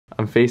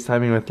I'm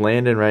FaceTiming with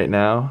Landon right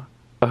now.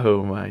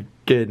 Oh my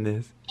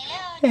goodness.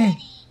 Hello,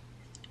 Daddy.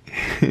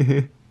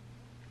 Daddy,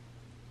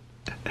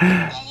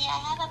 I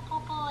have a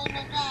poo-poo in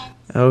my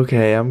pants.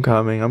 Okay, I'm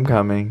coming.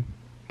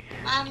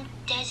 Mom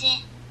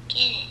doesn't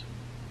get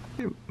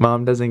it.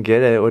 Mom doesn't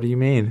get it? What do you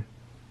mean?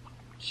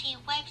 She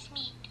wipes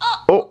me.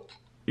 Oh! Oh,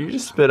 you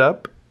just spit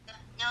up?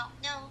 No,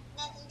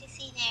 nothing to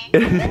see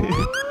there.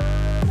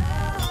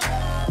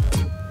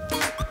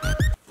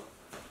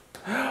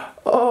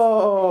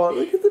 Oh,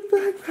 look at the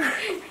backpack.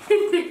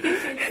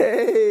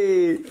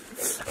 Hey.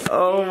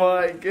 Oh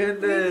my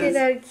goodness. Look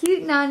at how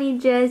cute Nonie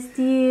dressed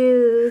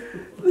you.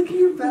 Look at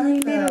your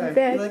backpack.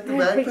 backpack. You like the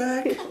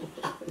backpack?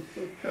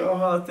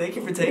 Oh, thank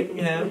you for taking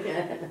him.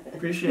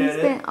 Appreciate We it.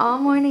 spent all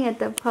morning at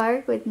the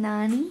park with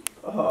Nonie.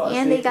 Oh,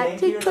 And say they got thank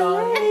to you, play.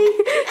 Nonie.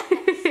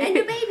 And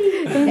the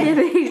baby. And the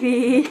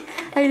baby.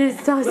 I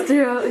just tossed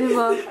her out him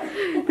off.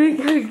 Look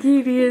how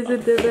cute he is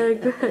with the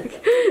backpack.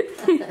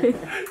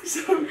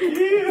 So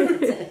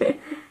cute.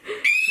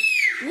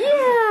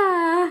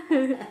 Yeah.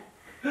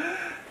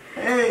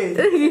 Hey.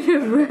 Look at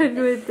him run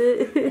with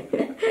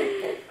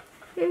it.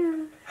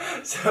 Yeah.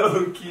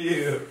 So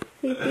cute.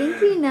 Hey,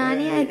 thank you,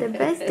 Nonie. I had the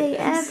best day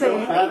ever. So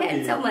happy. We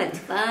had so much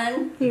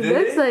fun. He Did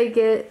looks he? like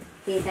it.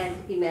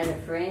 He met a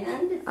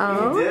friend.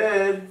 Oh. You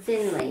did.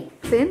 Finley.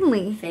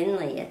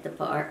 At the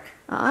park.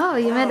 Oh,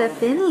 you met a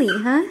Finley,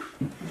 huh?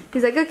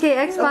 He's like, okay,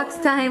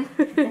 Xbox time.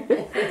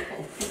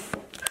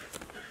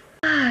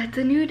 It's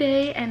a new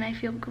day and I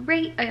feel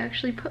great. I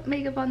actually put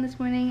makeup on this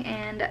morning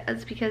and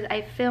that's because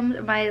I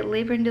filmed my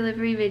labor and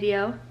delivery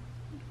video.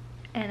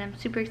 And I'm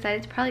super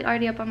excited. It's probably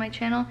already up on my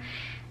channel.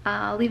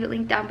 I'll leave it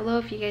linked down below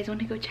if you guys want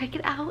to go check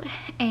it out.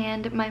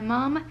 And my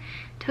mom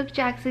took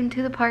Jackson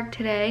to the park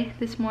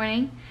this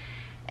morning,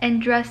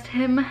 and dressed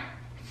him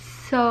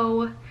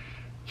so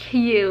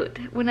cute.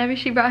 Whenever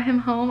she brought him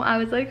home, I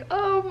was like,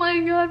 oh my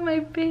god, my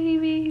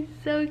baby,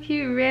 so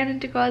cute. Ran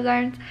into Khoa's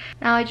arms.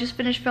 Now I just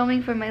finished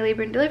filming for my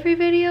labor and delivery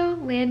video.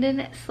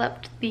 Landon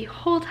slept the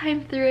whole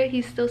time through it.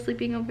 He's still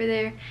sleeping over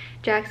there.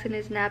 Jackson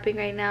is napping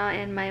right now,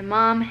 and my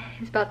mom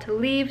is about to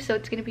leave, so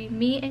it's gonna be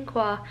me and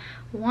Khoa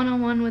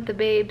one-on-one with the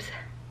babes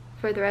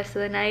for the rest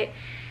of the night,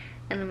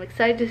 and I'm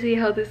excited to see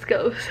how this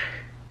goes.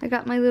 I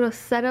got my little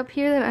setup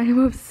here that I'm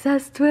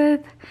obsessed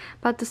with.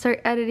 About to start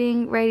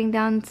editing, writing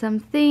down some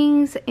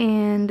things,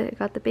 and I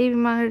got the baby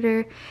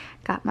monitor.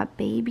 Got my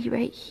baby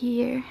right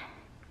here.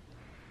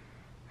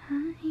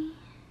 Hi.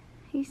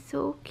 He's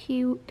so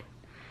cute.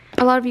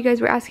 A lot of you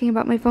guys were asking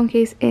about my phone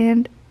case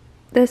and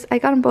this. I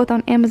got them both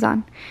on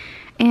Amazon,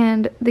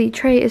 and the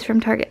tray is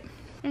from Target.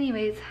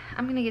 Anyways,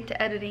 I'm gonna get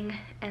to editing,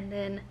 and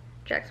then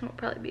Jackson will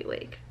probably be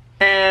awake.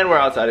 And we're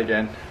outside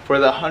again for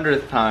the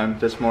 100th time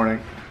this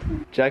morning.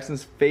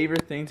 Jackson's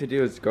favorite thing to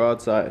do is go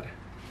outside.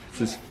 It's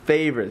his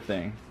favorite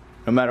thing,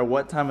 no matter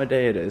what time of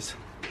day it is.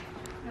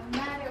 No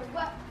matter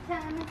what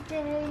time of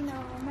day,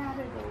 no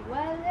matter the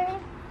weather.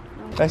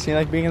 Guys, you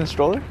like being in the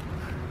stroller?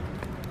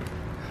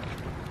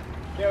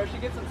 Yeah, we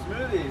should get some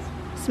smoothies.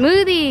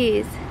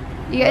 Smoothies!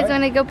 You guys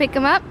want to go pick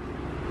them up?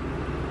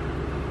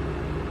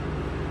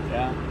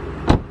 Yeah.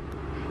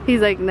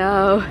 He's like,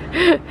 no.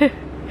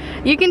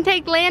 You can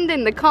take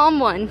Landon, the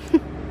calm one.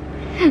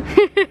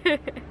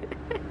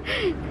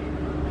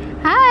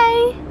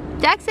 Hi!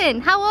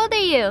 Jackson, how old are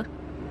you?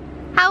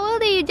 How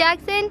old are you,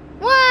 Jackson?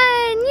 1!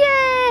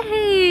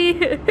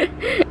 Yay!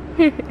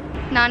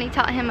 Nonie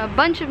taught him a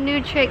bunch of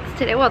new tricks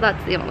today. Well,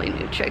 that's the only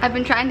new trick. I've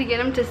been trying to get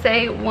him to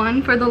say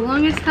 1 for the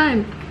longest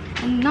time.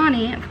 And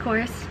Nonie, of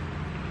course,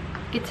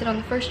 gets it on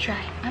the first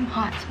try. I'm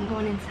hot, so I'm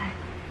going inside.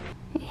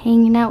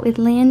 Hanging out with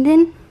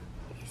Landon.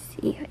 Let's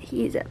see what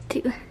he's up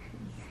to.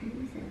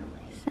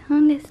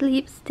 Sound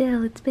asleep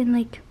still. It's been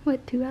like,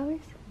 what, 2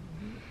 hours?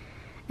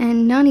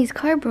 And Nonie's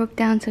car broke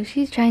down, so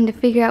she's trying to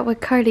figure out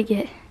what car to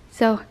get.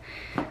 So,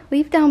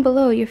 leave down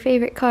below your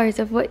favorite cars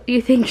of what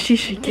you think she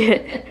should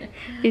get.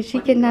 If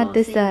she cannot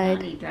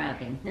decide.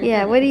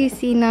 Yeah, what do you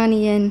see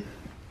Nonie in?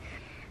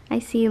 I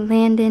see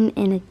Landon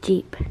in a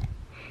Jeep.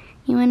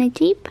 You want a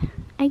Jeep?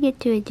 I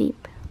get you a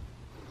Jeep.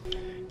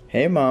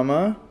 Hey,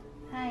 Mama.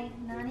 Hi,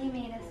 Nonie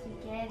made us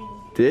spaghetti.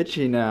 Did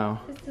she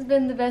now? This has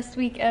been the best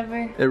week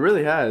ever. It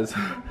really has.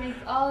 Makes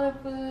all the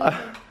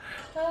food.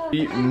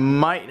 We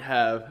might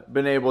have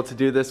been able to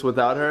do this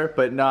without her,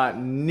 but not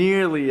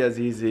nearly as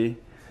easy.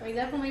 We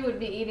definitely would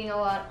be eating a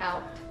lot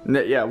out.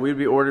 Yeah, we'd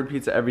be ordering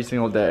pizza every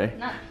single day.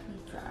 Not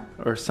pizza.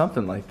 Or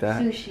something like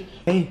that. Sushi.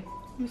 Hey,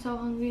 I'm so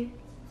hungry.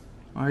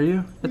 are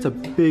you? That's a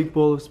big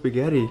bowl of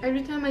spaghetti.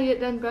 Every time I get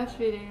done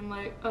breastfeeding, I'm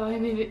like, oh, I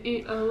need to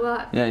eat a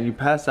lot. Yeah, and you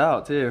pass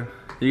out too.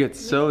 You get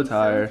so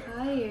tired. So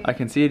tired. I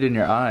can see it in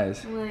your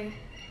eyes. I'm like,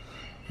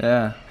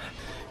 Yeah.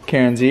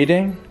 Karen's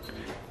eating.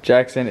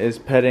 Jackson is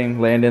petting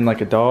Landon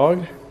like a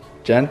dog.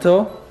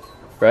 Gentle.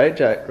 Right,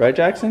 right,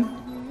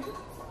 Jackson?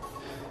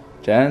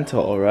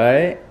 Gentle,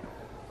 right?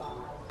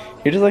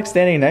 You're just like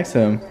standing next to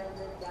him.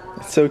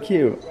 It's so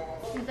cute.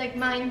 he's like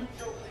mine.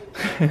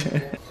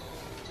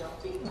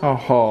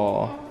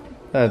 Oh,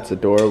 that's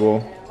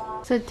adorable.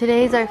 So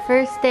today's our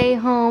first day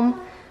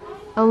home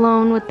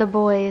alone with the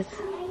boys.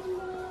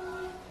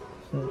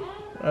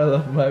 I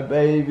love my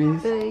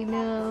babies. I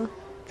know.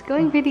 It's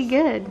going pretty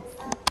good.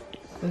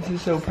 This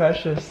is so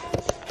precious.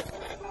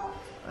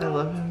 I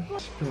love him.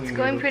 It's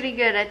going pretty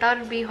good. I thought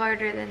it'd be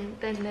harder than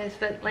this,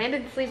 but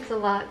Landon sleeps a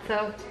lot,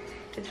 so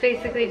it's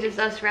basically just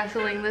us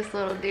wrestling this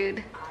little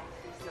dude.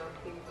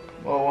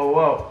 Whoa, whoa,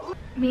 whoa.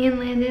 Me and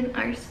Landon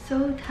are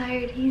so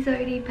tired. He's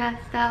already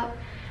passed out.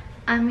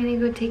 I'm gonna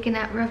go take a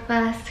nap real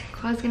fast.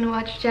 Khoa's gonna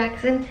watch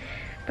Jackson,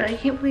 but I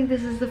can't believe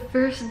this is the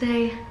first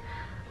day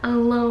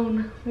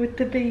alone with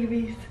the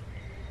babies.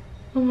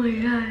 Oh my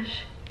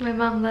gosh. My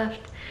mom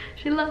left.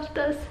 She left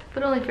us,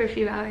 but only for a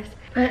few hours.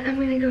 But I'm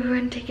gonna go ahead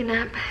and take a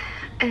nap,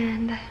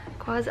 and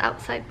Khoa's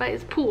outside by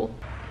his pool.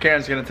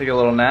 Karen's gonna take a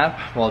little nap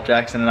while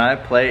Jackson and I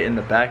play in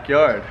the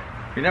backyard.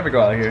 We never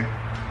go out here.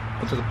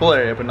 It's the pool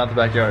area, but not the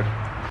backyard.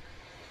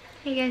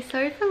 Hey guys,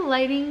 sorry for the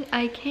lighting.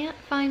 I can't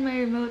find my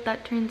remote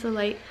that turns the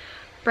light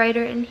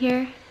brighter in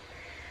here.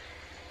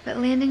 But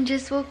Landon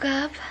just woke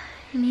up,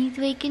 and he's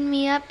waking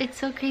me up. It's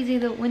so crazy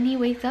that when he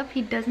wakes up,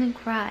 he doesn't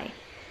cry.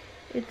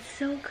 It's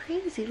so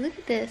crazy. Look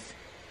at this.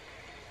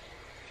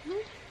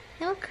 See?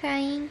 No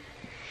crying.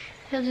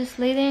 He'll just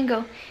lay there and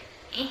go,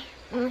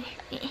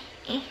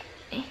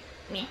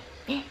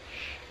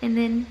 and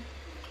then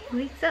he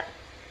wakes up.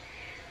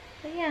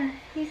 But yeah,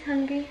 he's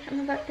hungry.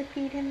 I'm about to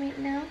feed him right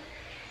now.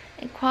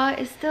 And Khoa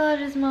is still at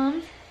his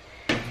mom's.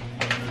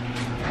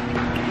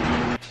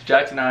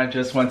 Jackson and I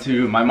just went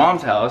to my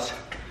mom's house,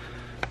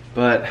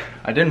 but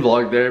I didn't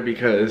vlog there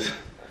because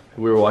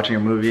we were watching a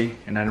movie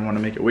and I didn't want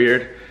to make it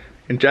weird.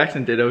 And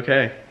Jackson did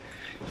okay.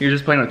 He was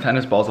just playing with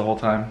tennis balls the whole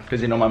time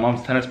because you know my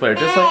mom's a tennis player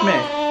just like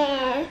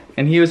me.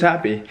 And he was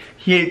happy.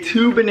 He ate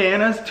 2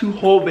 bananas, 2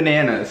 whole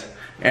bananas,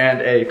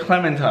 and a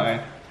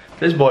clementine.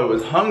 This boy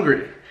was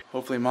hungry.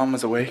 Hopefully mom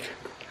was awake.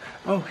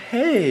 Oh,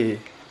 hey.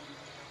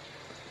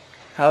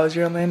 How was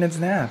your and Landon's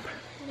nap?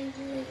 It was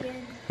really good.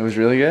 It was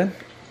really good?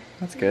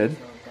 That's good.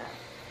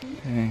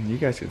 Dang, you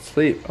guys could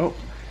sleep. Oh.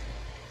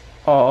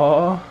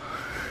 Aww.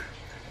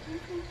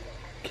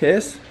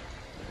 Kiss?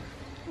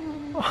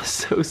 Oh,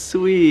 so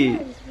sweet.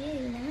 That was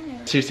really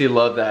nice. Seriously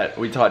love that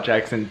we taught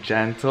Jackson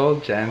gentle,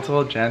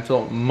 gentle,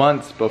 gentle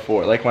months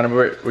before. Like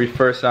whenever we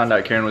first found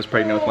out Karen was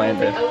pregnant with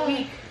Landon. A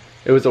week.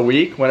 It was a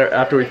week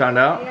after we found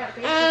out? Yeah,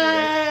 basically.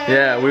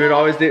 Yeah, we would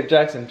always do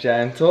Jackson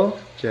gentle,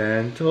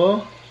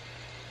 gentle.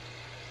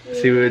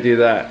 See, we would do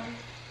that.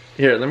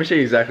 Here, let me show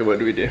you exactly what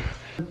do we do.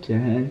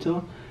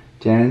 Gentle,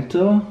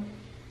 gentle,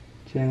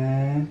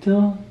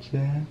 gentle,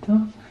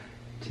 gentle,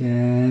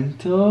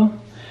 gentle.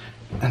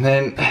 And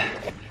then,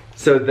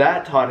 so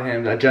that taught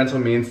him that gentle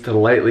means to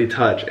lightly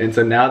touch. And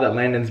so now that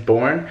Landon's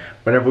born,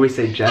 whenever we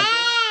say gentle,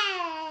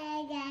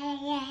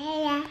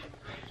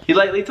 he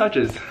lightly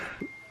touches.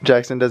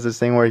 Jackson does this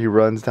thing where he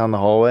runs down the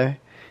hallway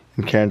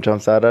and Karen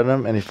jumps out at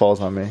him and he falls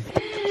on me.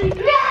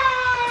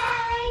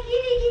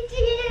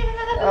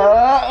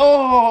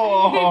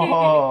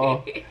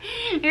 Oh!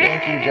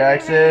 Thank you,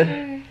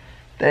 Jackson.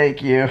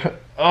 Thank you.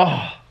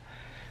 Oh,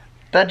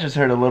 that just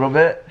hurt a little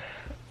bit.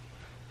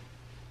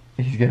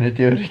 He's gonna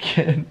do it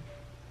again.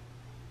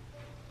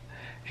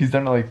 He's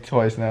done it like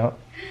twice now.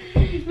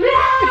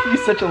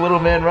 He's such a little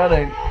man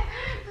running.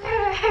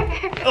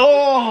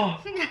 Oh!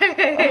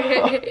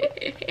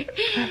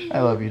 I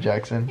love you,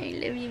 Jackson. I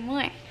love you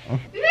more.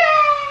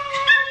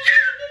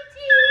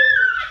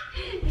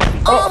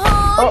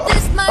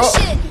 This my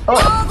shit.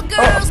 All the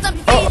girls that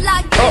feel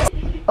like this.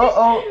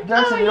 Oh,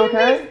 Jackson, you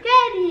okay?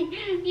 Daddy.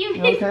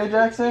 You okay,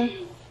 Jackson?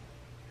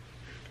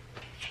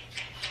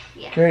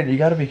 Yeah. Karen, you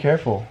gotta be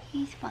careful.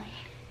 He's fine.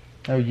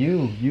 No,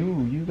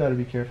 you gotta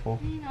be careful.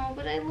 I know,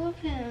 but I love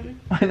him.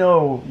 I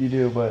know you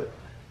do, but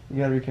you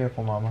gotta be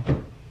careful, Mama.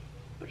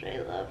 But I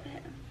love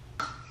him.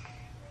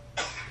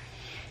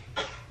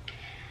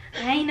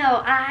 I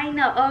know.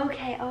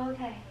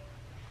 Okay.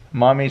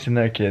 Mommies and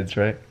their kids,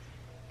 right?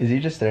 Is he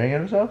just staring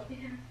at himself? Yeah.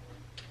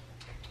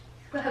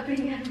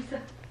 Clapping at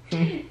himself.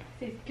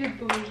 Says, good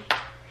boy.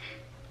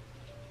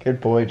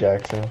 Good boy,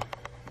 Jackson.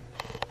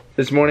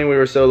 This morning we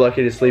were so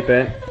lucky to sleep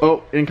in.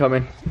 Oh,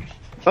 incoming.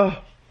 Oh,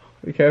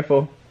 be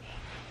careful.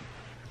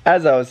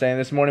 As I was saying,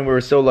 this morning we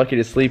were so lucky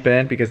to sleep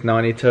in because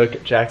Nonie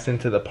took Jackson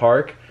to the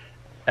park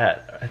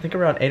at, I think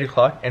around 8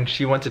 o'clock, and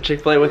she went to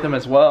Chick-fil-A with him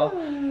as well.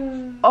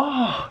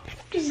 Oh,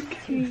 just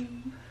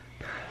kidding.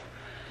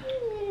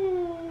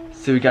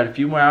 So we got a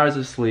few more hours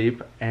of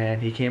sleep,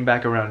 and he came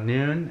back around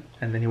noon,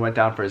 and then he went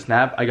down for his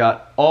nap. I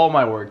got all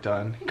my work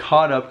done,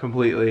 caught up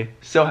completely.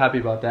 So happy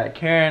about that.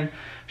 Karen,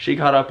 she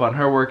caught up on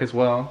her work as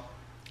well.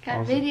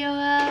 Got a video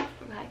up,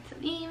 write some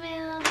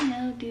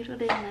emails, doodle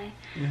did I.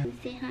 Yeah.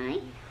 Say hi.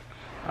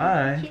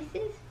 Hi.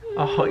 Kisses.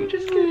 Oh, you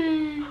just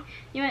kidding.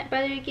 You want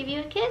brother to give you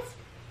a kiss?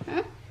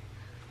 Huh?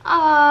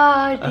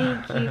 Oh,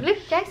 thank you. Look,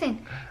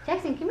 Jackson.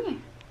 Jackson, come here.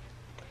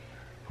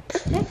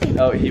 Jackson.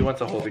 Oh, he wants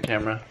to hold the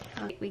camera.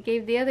 We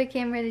gave the other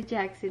camera to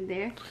Jackson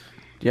there.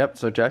 Yep,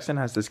 so Jackson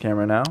has this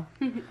camera now.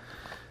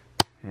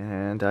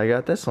 And I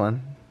got this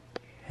one.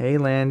 Hey,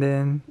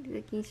 Landon.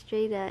 Looking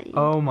straight at you.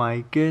 Oh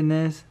my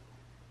goodness.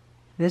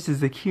 This is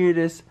the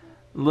cutest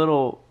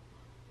little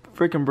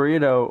freaking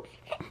burrito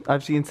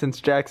I've seen since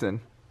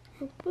Jackson.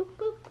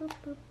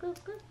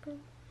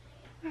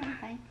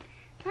 Hi.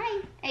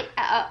 Hi. Hey.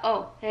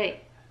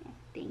 Hey.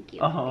 Thank you.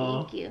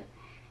 Thank you.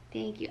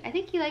 Thank you. I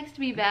think he likes to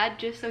be bad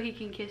just so he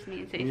can kiss me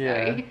and say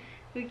sorry.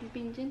 Look, he's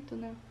being gentle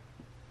now.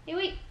 Hey,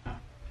 wait.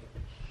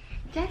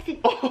 Jackson.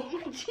 Oh,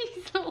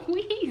 jeez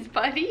Louise,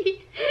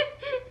 buddy.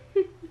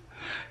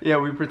 Yeah,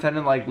 we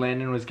pretended like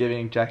Landon was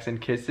giving Jackson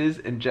kisses,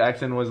 and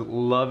Jackson was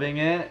loving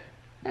it.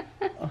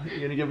 Oh,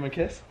 you gonna give him a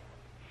kiss?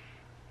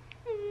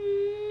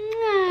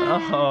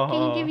 Oh.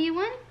 Can he give you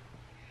one?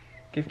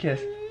 Give a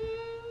kiss.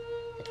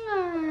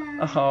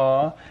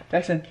 Oh,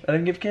 Jackson, let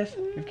him give a kiss.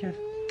 Give a kiss.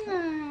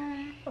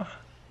 Oh.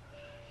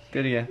 Do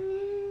it again.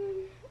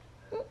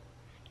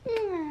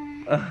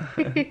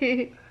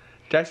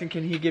 Jackson,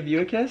 can he give you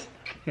a kiss?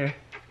 Here,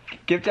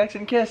 give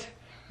Jackson a kiss.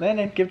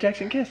 Landon, give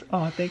Jackson a kiss.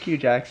 Oh, thank you,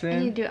 Jackson.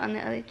 And you do it on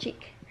the other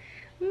cheek.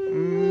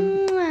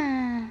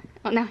 Oh,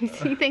 now he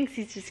thinks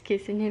he's just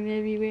kissing him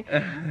everywhere.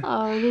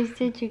 Oh, you're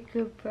such a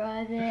good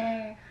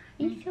brother.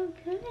 You're so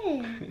good.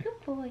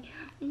 Good boy.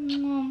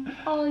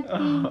 Oh,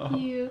 thank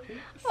you.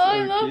 So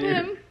I love cute.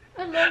 him.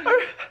 I love him.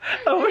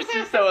 Oh, we're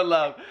just so in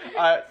love.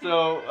 Alright,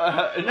 so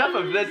enough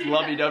of this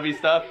lovey-dovey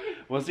stuff.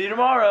 We'll see you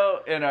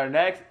tomorrow in our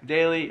next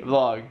daily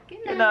vlog.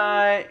 Good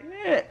night.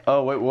 Good night.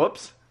 Oh, wait,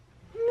 whoops.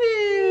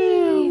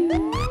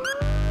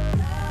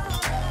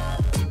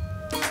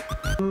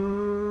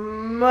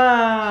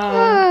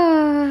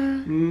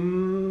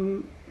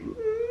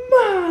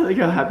 Look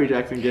how happy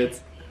Jackson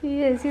gets.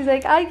 He is. He's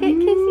like, I get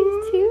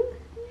kisses too.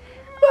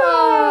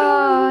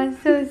 Oh,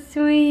 so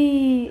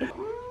sweet.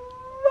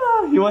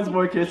 He wants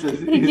more kisses.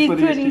 He He's keeps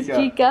putting putting his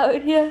cheek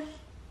out. Yeah.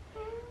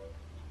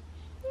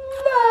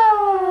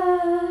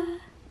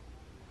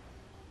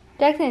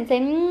 Jackson, say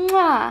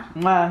mwah.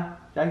 Mwah.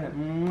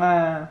 Jackson,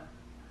 mwah.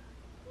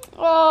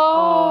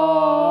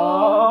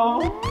 Oh,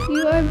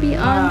 you are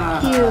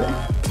beyond cute.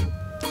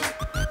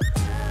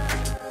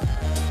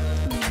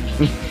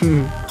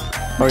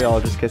 Are we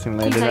all just kissing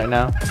Landon right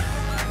now?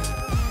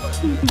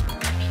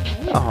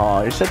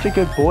 Oh, you're such a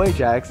good boy,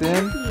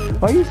 Jackson.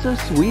 Why are you so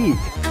sweet?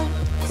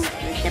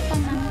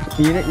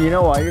 You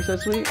know why you're so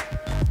sweet?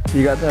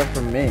 You got that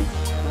from me,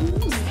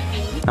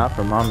 not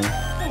from mommy.